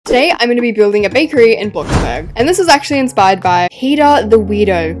Today, I'm going to be building a bakery in Bloxburg. And this was actually inspired by Peter the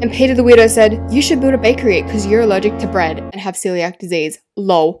Weirdo. And Peter the Weirdo said, you should build a bakery because you're allergic to bread and have celiac disease.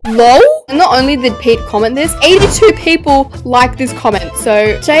 LOL. LOL? And not only did Pete comment this, 82 people liked this comment.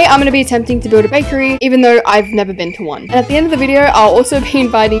 So today I'm going to be attempting to build a bakery, even though I've never been to one. And at the end of the video, I'll also be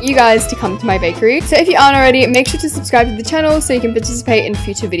inviting you guys to come to my bakery. So if you aren't already, make sure to subscribe to the channel so you can participate in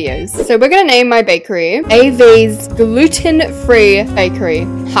future videos. So we're going to name my bakery AV's Gluten-Free Bakery.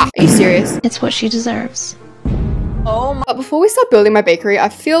 Ha, are you serious? It's what she deserves. But before we start building my bakery, I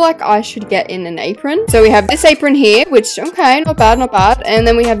feel like I should get in an apron. So we have this apron here, which, okay, not bad, not bad. And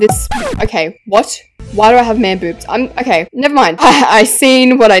then we have this, okay, what? Why do I have man boobs? Okay, never mind. I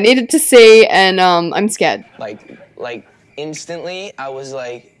seen what I needed to see and I'm scared. Like instantly, I was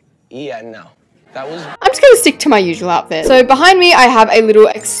like, yeah, no. I'm just gonna stick to my usual outfit. So behind me, I have a little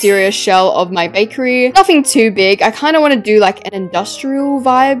exterior shell of my bakery. Nothing too big. I kind of want to do like an industrial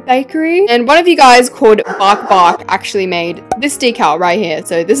vibe bakery. And one of you guys called Bark actually made this decal right here.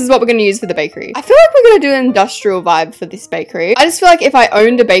 So this is what we're gonna use for the bakery. I feel like we're gonna do an industrial vibe for this bakery. I just feel like if I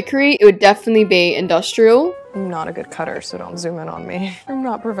owned a bakery, it would definitely be industrial. I'm not a good cutter, so don't zoom in on me. I'm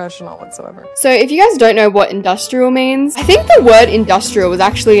not professional whatsoever. So if you guys don't know what industrial means, I think the word industrial was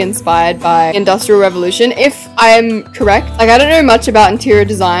actually inspired by Industrial Revolution, if I am correct. Like, I don't know much about interior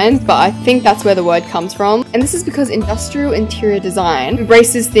design, but I think that's where the word comes from. And this is because industrial interior design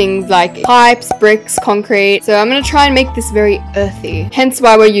embraces things like pipes, bricks, concrete. So I'm gonna try and make this very earthy, hence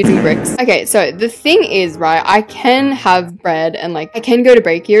why we're using bricks. Okay, so the thing is, right, I can have bread and like, I can go to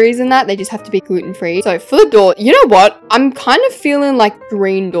bakeries and that, they just have to be gluten-free. So for the door, you know what? I'm kind of feeling like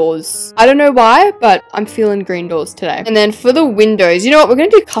green doors. I don't know why, but I'm feeling green doors today. And then for the windows, you know what? We're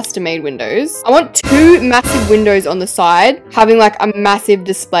going to do custom-made windows. I want 2 massive windows on the side, having like a massive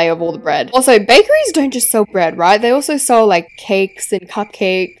display of all the bread. Also, bakeries don't just sell bread, right? They also sell like cakes and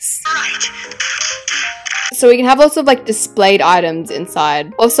cupcakes. So we can have lots of like displayed items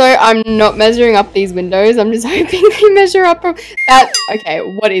inside. Also, I'm not measuring up these windows. I'm just hoping they measure up that. Okay,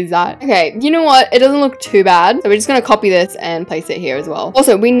 what is that? Okay, you know what? It doesn't look too bad. So we're just gonna copy this and place it here as well.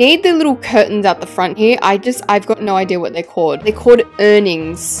 Also, we need the little curtains at the front here. I've got no idea what they're called. They're called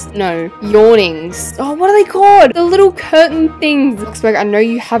earnings. No, yawnings. Oh, what are they called? The little curtain things. Bloxburg, I know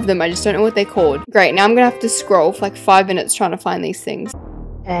you have them. I just don't know what they're called. Great, now I'm gonna have to scroll for like 5 minutes trying to find these things.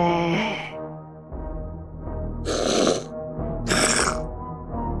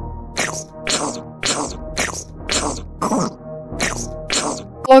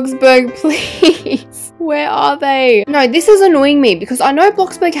 Bloxburg, please. Where are they? No, this is annoying me because I know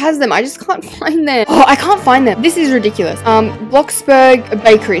Bloxburg has them. I just can't find them. Oh, I can't find them. This is ridiculous. Bloxburg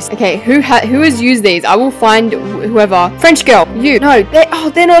bakeries. Okay, who has used these? I will find whoever. French girl, you. No,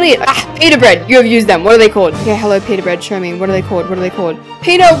 they're not it. Ah, Peter bread. You have used them. What are they called? Okay, hello, Peter bread. Show me. What are they called? What are they called?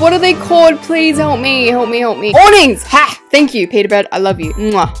 Peter, what are they called? Please help me. Help me. Help me. Awnings. Ha! Thank you, Peter bread. I love you.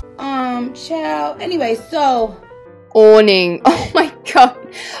 Mwah. Ciao. Anyway, so. Awning. Oh my god.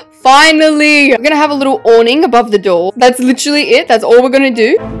 Finally! We're gonna have a little awning above the door. That's literally it. That's all we're gonna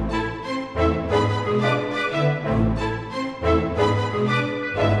do.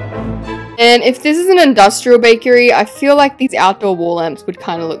 And if this is an industrial bakery, I feel like these outdoor wall lamps would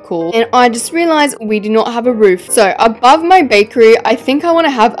kind of look cool. And I just realized we do not have a roof. So above my bakery, I think I want to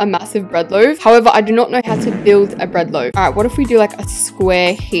have a massive bread loaf. However, I do not know how to build a bread loaf. All right, what if we do like a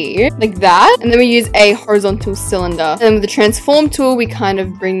square here, like that? And then we use a horizontal cylinder. And then with the transform tool, we kind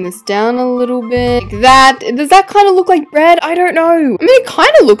of bring this down a little bit, like that. Does that kind of look like bread? I don't know. I mean, it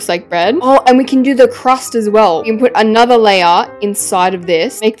kind of looks like bread. Oh, and we can do the crust as well. You can put another layer inside of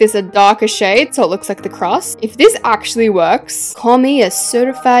this, make this a darker shade so it looks like the crust. If this actually works, call me a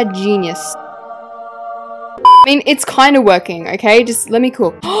certified genius. I mean, it's kind of working, okay? Just let me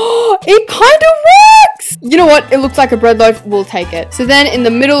cook. Oh, it kind of works! You know what? It looks like a bread loaf. We'll take it. So then in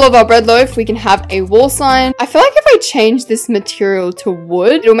the middle of our bread loaf, we can have a wall sign. I feel like if I change this material to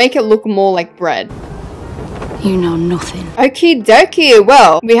wood, it'll make it look more like bread. You know nothing. Okie dokie.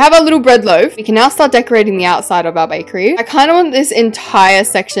 Well, we have our little bread loaf. We can now start decorating the outside of our bakery. I kind of want this entire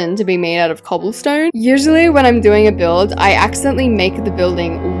section to be made out of cobblestone. Usually when I'm doing a build, I accidentally make the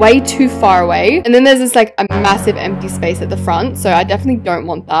building way too far away. And then there's this like a massive empty space at the front. So I definitely don't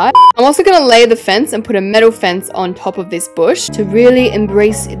want that. I'm also going to lay the fence and put a metal fence on top of this bush to really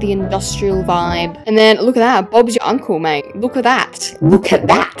embrace the industrial vibe. And then look at that. Bob's your uncle, mate. Look at that. Look at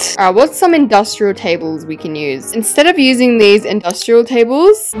that. All right, what's some industrial tables we can use? Instead of using these industrial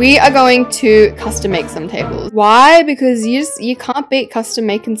tables, we are going to custom make some tables. Why? Because you can't beat custom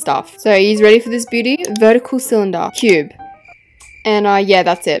making stuff. So are you ready for this beauty? Vertical cylinder, cube. And yeah,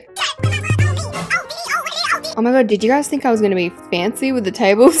 that's it. Oh my god, did you guys think I was gonna be fancy with the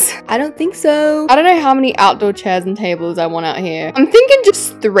tables? I don't think so. I don't know how many outdoor chairs and tables I want out here. I'm thinking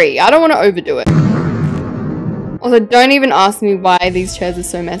just 3. I don't want to overdo it. Also, don't even ask me why these chairs are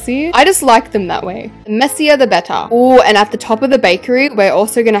so messy. I just like them that way. The messier, the better. Oh, and at the top of the bakery, we're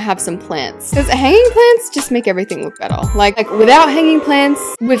also gonna have some plants. Because hanging plants just make everything look better. Like without hanging plants,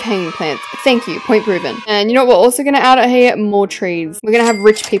 with hanging plants. Thank you, point proven. And you know what we're also gonna add out here? More trees. We're gonna have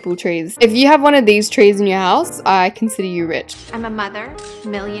rich people trees. If you have one of these trees in your house, I consider you rich. I'm a mother,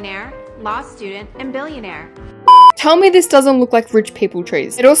 millionaire, law student, and billionaire. Tell me this doesn't look like rich people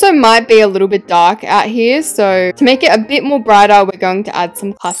trees. It also might be a little bit dark out here, so to make it a bit more brighter, we're going to add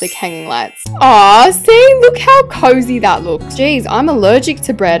some classic hanging lights. Aw, see? Look how cozy that looks. Jeez, I'm allergic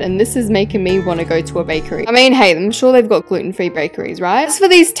to bread, and this is making me want to go to a bakery. I mean, hey, I'm sure they've got gluten-free bakeries, right? As for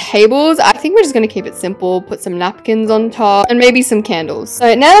these tables, I think we're just going to keep it simple, put some napkins on top, and maybe some candles.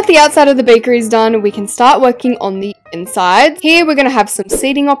 So now that the outside of the bakery is done, we can start working on the inside. Here, we're going to have some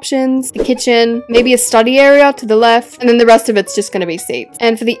seating options, the kitchen, maybe a study area to the left, and then the rest of it's just going to be seats.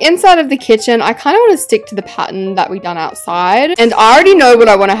 And for the inside of the kitchen, I kind of want to stick to the pattern that we done outside. And I already know what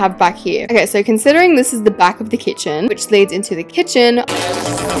I want to have back here. Okay, so considering this is the back of the kitchen, which leads into the kitchen,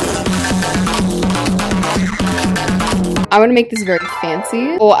 I want to make this very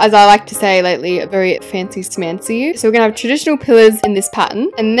fancy, or as I like to say lately, a very fancy smancy. So we're going to have traditional pillars in this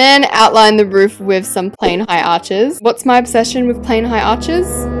pattern, and then outline the roof with some plain high arches. What's my obsession with plain high arches?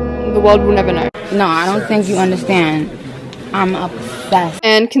 The world will never know. No, I don't think you understand. I'm obsessed.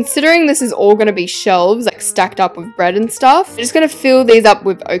 And considering this is all going to be shelves, like stacked up with bread and stuff, I'm just going to fill these up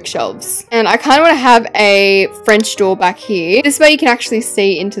with oak shelves. And I kind of want to have a French door back here. This way you can actually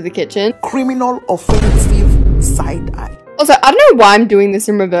see into the kitchen. Criminal offensive side eye. Also, I don't know why I'm doing this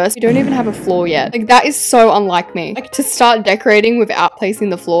in reverse. We don't even have a floor yet. Like, that is so unlike me. Like, to start decorating without placing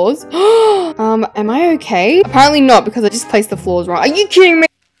the floors. Am I okay? Apparently not, because I just placed the floors wrong. Are you kidding me?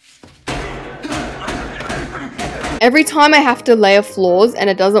 Every time I have to layer floors and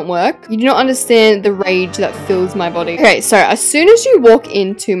it doesn't work, you do not understand the rage that fills my body. Okay, so as soon as you walk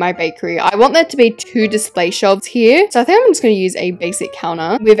into my bakery, I want there to be 2 display shelves here. So I think I'm just going to use a basic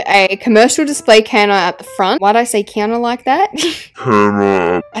counter with a commercial display counter at the front. Why'd I say counter like that?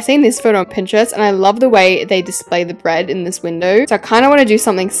 I seen this photo on Pinterest and I love the way they display the bread in this window. So I kind of want to do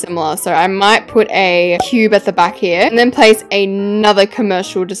something similar. So I might put a cube at the back here and then place another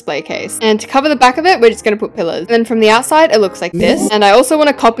commercial display case. And to cover the back of it, we're just going to put pillars. And then from the outside, it looks like this. And I also want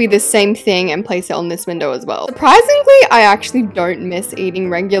to copy this same thing and place it on this window as well. Surprisingly, I actually don't miss eating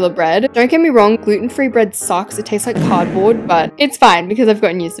regular bread. Don't get me wrong, gluten-free bread sucks. It tastes like cardboard, but it's fine because I've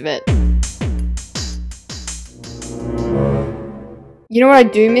gotten used to it. You know what I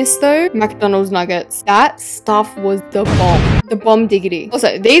do miss though? McDonald's nuggets. That stuff was the bomb. The bomb diggity.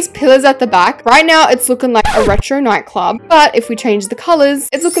 Also, these pillars at the back, right now it's looking like a retro nightclub, but if we change the colors,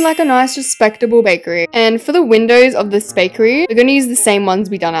 it's looking like a nice, respectable bakery. And for the windows of this bakery, we're gonna use the same ones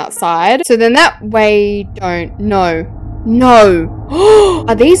we done outside. So then that way, No.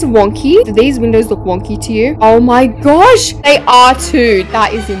 Are these wonky? Do these windows look wonky to you? Oh my gosh, they are too.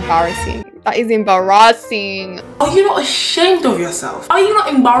 That is embarrassing. That is embarrassing. Are you not ashamed of yourself? Are you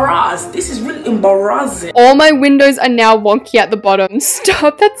not embarrassed? This is really embarrassing. All my windows are now wonky at the bottom.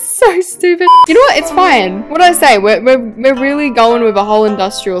 Stop, that's so stupid. You know what, it's fine. What did I say? We're really going with a whole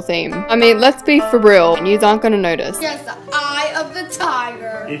industrial theme. I mean, let's be for real. And you aren't gonna notice. Yes, the eye of the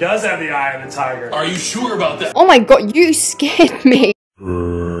tiger. He does have the eye of the tiger. Are you sure about that? Oh my god, you scared me.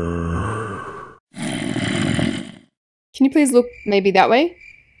 Can you please look maybe that way?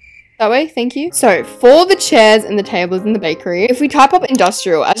 That way, thank you. So for the chairs and the tables in the bakery, if we type up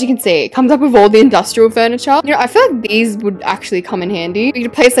industrial, as you can see, it comes up with all the industrial furniture. You know, I feel like these would actually come in handy. We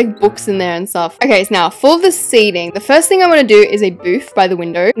could place like books in there and stuff. Okay, so now for the seating, the first thing I want to do is a booth by the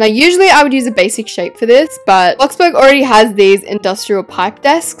window. Now, usually I would use a basic shape for this, but Bloxburg already has these industrial pipe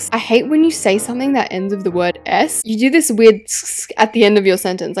desks. I hate when you say something that ends with the word S. You do this weird at the end of your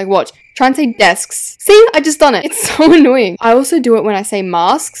sentence. Like, watch. Try and say desks. See, I just done it. It's so annoying. I also do it when I say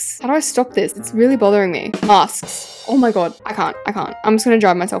masks. How do I stop this? It's really bothering me. Masks. Oh my god. I can't. I'm just gonna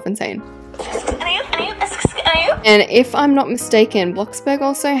drive myself insane. And if I'm not mistaken, Bloxburg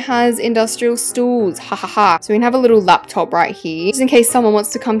also has industrial stools. Ha ha ha. So we can have a little laptop right here, just in case someone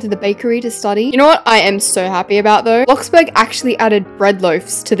wants to come to the bakery to study. You know what I am so happy about though? Bloxburg actually added bread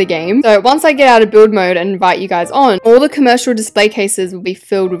loaves to the game. So once I get out of build mode and invite you guys on, all the commercial display cases will be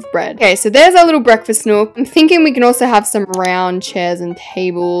filled with bread. Okay, so there's our little breakfast nook. I'm thinking we can also have some round chairs and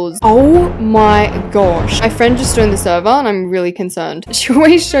tables. Oh my gosh. My friend just joined the server and I'm really concerned. She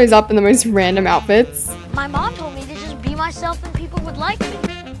always shows up in the most random outfits. My mom told me to just be myself and people would like me.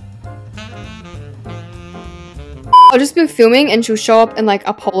 I'll just be filming and she'll show up in like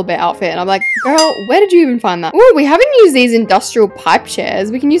a polar bear outfit and I'm like, girl, where did you even find that? Oh, we haven't used these industrial pipe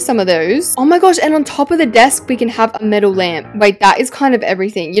chairs. We can use some of those. Oh my gosh, and on top of the desk we can have a metal lamp. Wait, that is kind of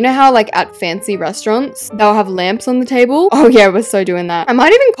everything. You know how like at fancy restaurants they'll have lamps on the table? Oh yeah, we're so doing that. I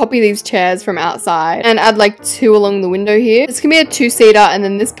might even copy these chairs from outside and add like 2 along the window here. This can be a 2-seater and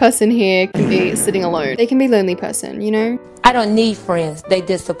then this person here can be sitting alone. They can be a lonely person, you know? I don't need friends. They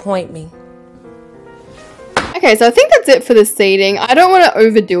disappoint me. Okay, so I think that's it for the seating. I don't want to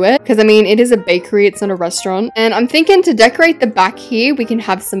overdo it because I mean, it is a bakery, it's not a restaurant. And I'm thinking to decorate the back here, we can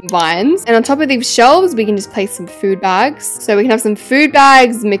have some vines. And on top of these shelves, we can just place some food bags. So we can have some food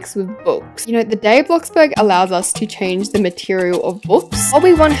bags mixed with books. You know, the day Bloxburg allows us to change the material of books. I'll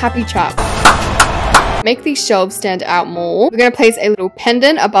be one happy chap. Make these shelves stand out more. We're going to place a little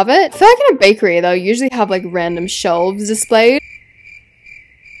pendant above it. I feel like in a bakery, they'll usually have like random shelves displayed.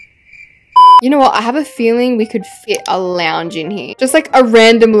 You know what? I have a feeling we could fit a lounge in here. Just like a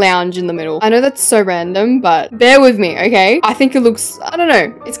random lounge in the middle. I know that's so random, but bear with me, okay? I think it looks, I don't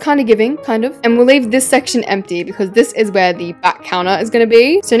know. It's kind of giving, kind of. And we'll leave this section empty because this is where the back counter is going to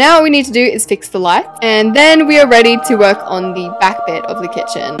be. So now what we need to do is fix the light. And then we are ready to work on the back bit of the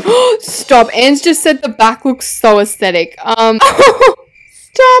kitchen. Stop. Anne's just said the back looks so aesthetic. Stop.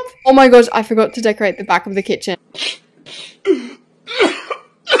 Oh my gosh, I forgot to decorate the back of the kitchen.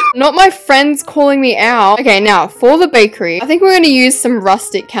 Not my friends calling me out. Okay, now for the bakery, I think we're going to use some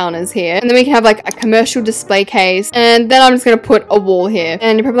rustic counters here. And then we can have like a commercial display case. And then I'm just going to put a wall here.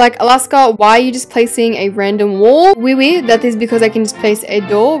 And you're probably like, Alaska, why are you just placing a random wall? Oui, that is because I can just place a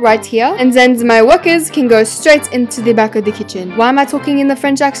door right here. And then my workers can go straight into the back of the kitchen. Why am I talking in the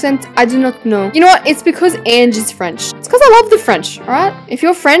French accent? I do not know. You know what? It's because Ange is French. It's because I love the French, alright? If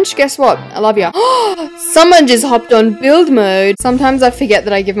you're French, guess what? I love you. Someone just hopped on build mode. Sometimes I forget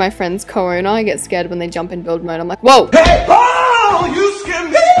that I give my friends co-owner. I get scared when they jump in build mode. I'm like, whoa! Hey, oh, you scare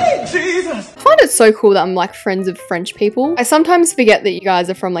me, Jesus! I find it so cool that I'm like friends with French people. I sometimes forget that you guys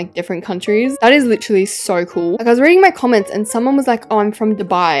are from like different countries. That is literally so cool. Like I was reading my comments and someone was like, oh, I'm from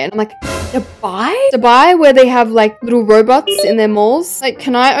Dubai. And I'm like, Dubai? Dubai where they have like little robots in their malls? Like,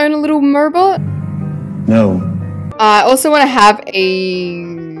 can I own a little robot? No. I also want to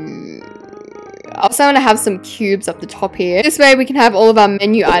have some cubes up the top here. This way we can have all of our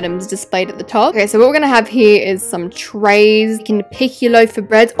menu items displayed at the top. Okay, so what we're gonna have here is some trays. You can pick your loaf of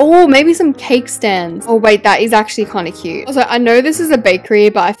bread. Oh, maybe some cake stands. Oh wait, that is actually kind of cute. Also, I know this is a bakery,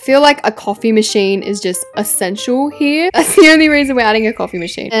 but I feel like a coffee machine is just essential here. That's the only reason we're adding a coffee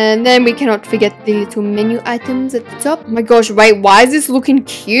machine. And then we cannot forget the little menu items at the top. Oh my gosh, wait, why is this looking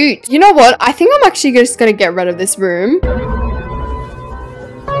cute? You know what? I think I'm actually just gonna get rid of this room.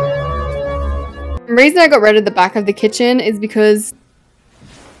 The reason I got rid of the back of the kitchen is because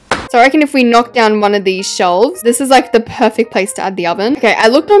so I reckon if we knock down one of these shelves, this is like the perfect place to add the oven. Okay, I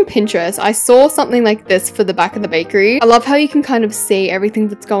looked on Pinterest. I saw something like this for the back of the bakery. I love how you can kind of see everything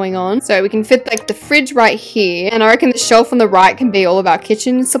that's going on. So we can fit like the fridge right here. And I reckon the shelf on the right can be all of our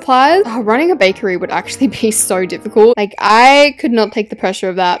kitchen supplies. Oh, running a bakery would actually be so difficult. Like I could not take the pressure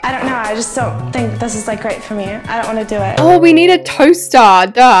of that. I don't know. I just don't think this is like great for me. I don't want to do it. Oh, we need a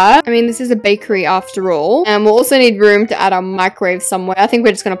toaster. Duh. I mean, this is a bakery after all. And we'll also need room to add our microwave somewhere. I think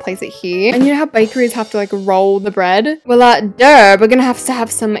we're just going to place it here. And you know how bakeries have to like roll the bread? Well, duh, we're gonna have to have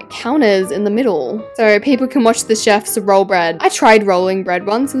some counters in the middle so people can watch the chefs roll bread. I tried rolling bread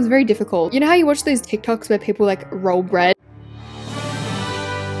once. It was very difficult. You know how you watch those TikToks where people like roll bread?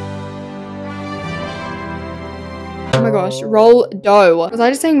 Oh my gosh, roll dough. Was I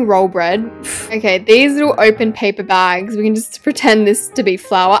just saying roll bread? Okay, these little open paper bags, we can just pretend this to be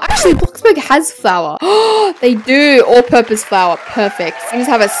flour. Actually, Bloxburg has flour. Oh, they do. All-purpose flour. Perfect. You just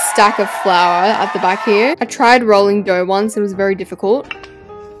have a stack of flour at the back here. I tried rolling dough once. It was very difficult.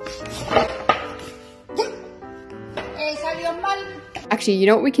 Actually, you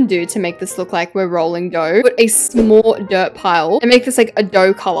know what we can do to make this look like we're rolling dough? Put a small dirt pile and make this like a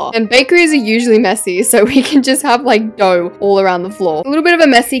dough color. And bakeries are usually messy, so we can just have like dough all around the floor. A little bit of a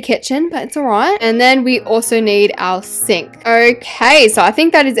messy kitchen, but it's all right. And then we also need our sink. Okay, so I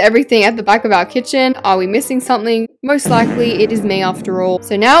think that is everything at the back of our kitchen. Are we missing something? Most likely it is me after all.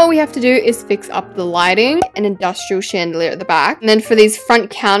 So now all we have to do is fix up the lighting and industrial chandelier at the back. And then for these front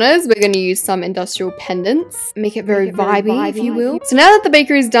counters, we're going to use some industrial pendants. Make it very vibey, if you will. So now that the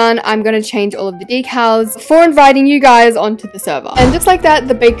bakery is done, I'm going to change all of the decals before inviting you guys onto the server. And just like that,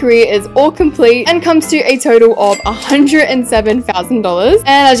 the bakery is all complete and comes to a total of $107,000. And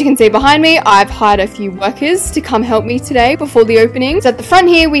as you can see behind me, I've hired a few workers to come help me today before the opening. So at the front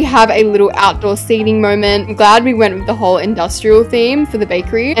here, we have a little outdoor seating moment. I'm glad we went went with the whole industrial theme for the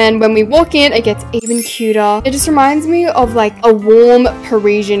bakery. And when we walk in, it gets even cuter. It just reminds me of like a warm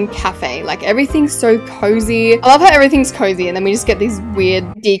Parisian cafe. Like everything's so cozy. I love how everything's cozy, and then we just get these weird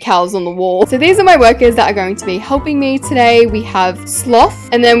decals on the wall. So these are my workers that are going to be helping me today. We have Sloth,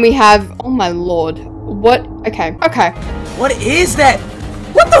 and then we have, oh my lord, what? Okay. What is that?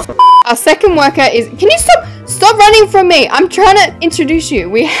 What the f? Our second worker is, can you stop running from me? I'm trying to introduce you.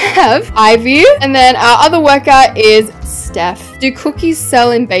 We have Ivy, and then our other worker is Steph. Do cookies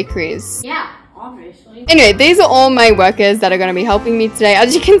sell in bakeries? Yeah, obviously. Anyway, these are all my workers that are going to be helping me today.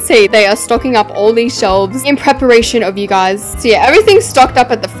 As you can see, they are stocking up all these shelves in preparation of you guys. So yeah, everything's stocked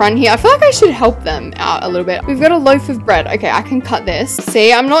up at the front here. I feel like I should help them out a little bit. We've got a loaf of bread. Okay, I can cut this.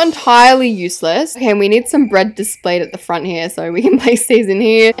 See, I'm not entirely useless. Okay, we need some bread displayed at the front here so we can place these in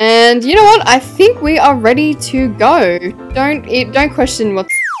here. And you know what? I think we are ready to go. Don't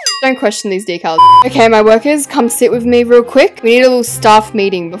question these decals. Okay, my workers, come sit with me real quick. We need a little staff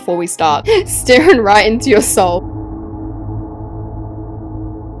meeting before we start. Staring right into your soul.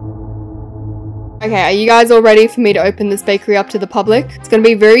 Okay, are you guys all ready for me to open this bakery up to the public? It's gonna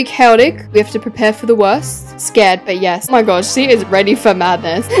be very chaotic. We have to prepare for the worst. Scared, but yes. Oh my gosh, she is ready for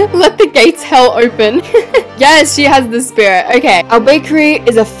madness. Let the gates hell open. Yes, she has the spirit. Okay, our bakery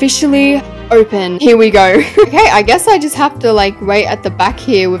is officially open. Here we go. Okay, I guess I just have to like wait at the back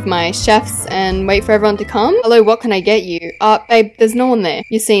here with my chefs and wait for everyone to come. Hello, what can I get you? Babe, there's no one there.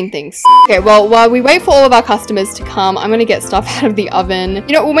 You're seeing things. Okay, well, while we wait for all of our customers to come, I'm gonna get stuff out of the oven.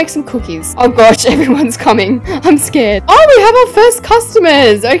 You know, we'll make some cookies. Oh gosh, everyone's coming. I'm scared. Oh, we have our first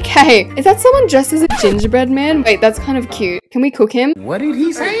customers. Okay, is that someone dressed as a gingerbread man? Wait, that's kind of cute. Can we cook him? What did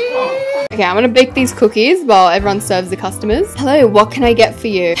he say? Okay, I'm gonna bake these cookies while everyone serves the customers. Hello, what can I get for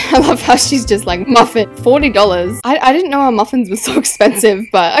you? I love how she's just like, muffin, $40. I didn't know our muffins were so expensive,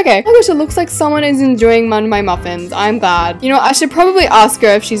 but okay. Oh my gosh, it looks like someone is enjoying one of my muffins. I'm glad. You know, I should probably ask her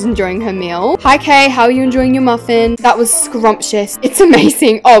if she's enjoying her meal. Hi Kay, how are you enjoying your muffin? That was scrumptious. It's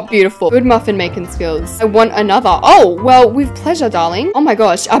amazing. Oh, beautiful. Good muffin making skills. I want another. Oh, well, with pleasure, darling. Oh my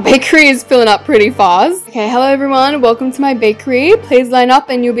gosh, our bakery is filling up pretty fast. Okay, hello everyone. Welcome to my bakery. Please line up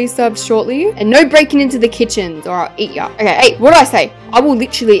and you'll be served shortly. And no breaking into the kitchens or I'll eat ya. Okay, hey, what did I say? I will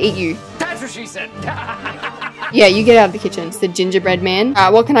literally eat you. That's what she said. Yeah, you get out of the kitchen. It's the gingerbread man.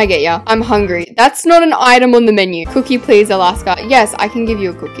 Alright, what can I get ya? I'm hungry. That's not an item on the menu. Cookie, please, Alaska. Yes, I can give you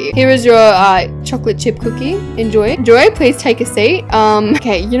a cookie. Here is your chocolate chip cookie. Enjoy. Enjoy. Please take a seat.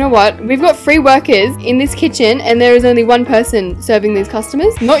 Okay, you know what? We've got 3 workers in this kitchen and there is only 1 person serving these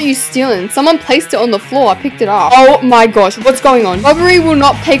customers. Not you stealing. Someone placed it on the floor. I picked it up. Oh my gosh, what's going on? Robbery will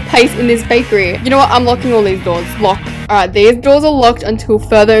not take place in this bakery. You know what? I'm locking all these doors. Lock. Alright, these doors are locked until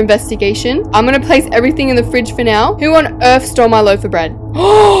further investigation. I'm gonna place everything in the fridge for now. Who on earth stole my loaf of bread?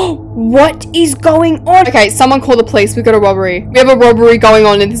 Oh, what is going on? Okay, someone call the police. We've got a robbery. We have a robbery going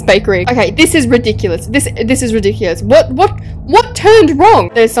on in this bakery. Okay, this is ridiculous. This is ridiculous. What turned wrong?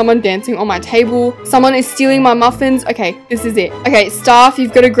 There's someone dancing on my table. Someone is stealing my muffins. Okay, this is it. Okay, staff,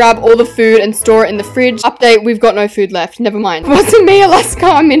 you've got to grab all the food and store it in the fridge. Update, we've got no food left. Never mind. It wasn't me, Alaska.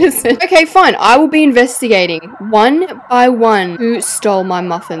 I'm innocent. Okay, fine. I will be investigating one by one who stole my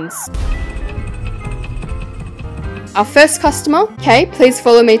muffins. Our first customer. Okay, please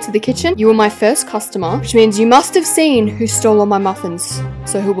follow me to the kitchen. You were my first customer, which means you must have seen who stole all my muffins.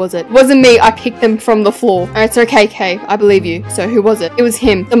 So who was it? It wasn't me. I picked them from the floor. It's okay, Kay. I believe you. So who was it? It was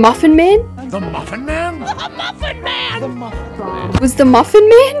him. The Muffin Man? The Muffin Man? The Muffin Man! The Muffin Man. Was the Muffin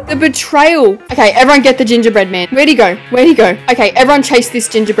Man? The betrayal. Okay, everyone get the gingerbread man. Where'd he go? Where'd he go? Okay, everyone chase this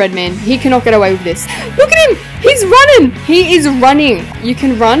gingerbread man. He cannot get away with this. Look at him. He's running. He is running. You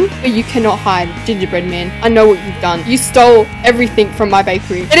can run, but you cannot hide, gingerbread man. I know what you've done. You stole everything from my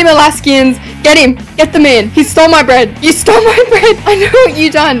bakery. Get him, Alaskans. Get him. Get the man. He stole my bread. You stole my bread. I know what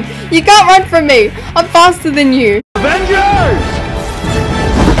you done. You can't run from me. I'm faster than you. Avengers!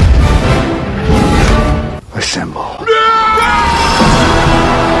 Assemble.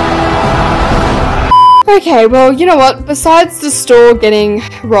 Okay, well, you know what? Besides the store getting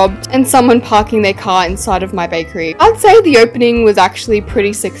robbed and someone parking their car inside of my bakery, I'd say the opening was actually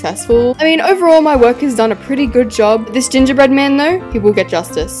pretty successful. I mean, overall, my workers done a pretty good job. This gingerbread man, though, he will get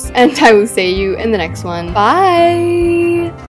justice. And I will see you in the next one. Bye!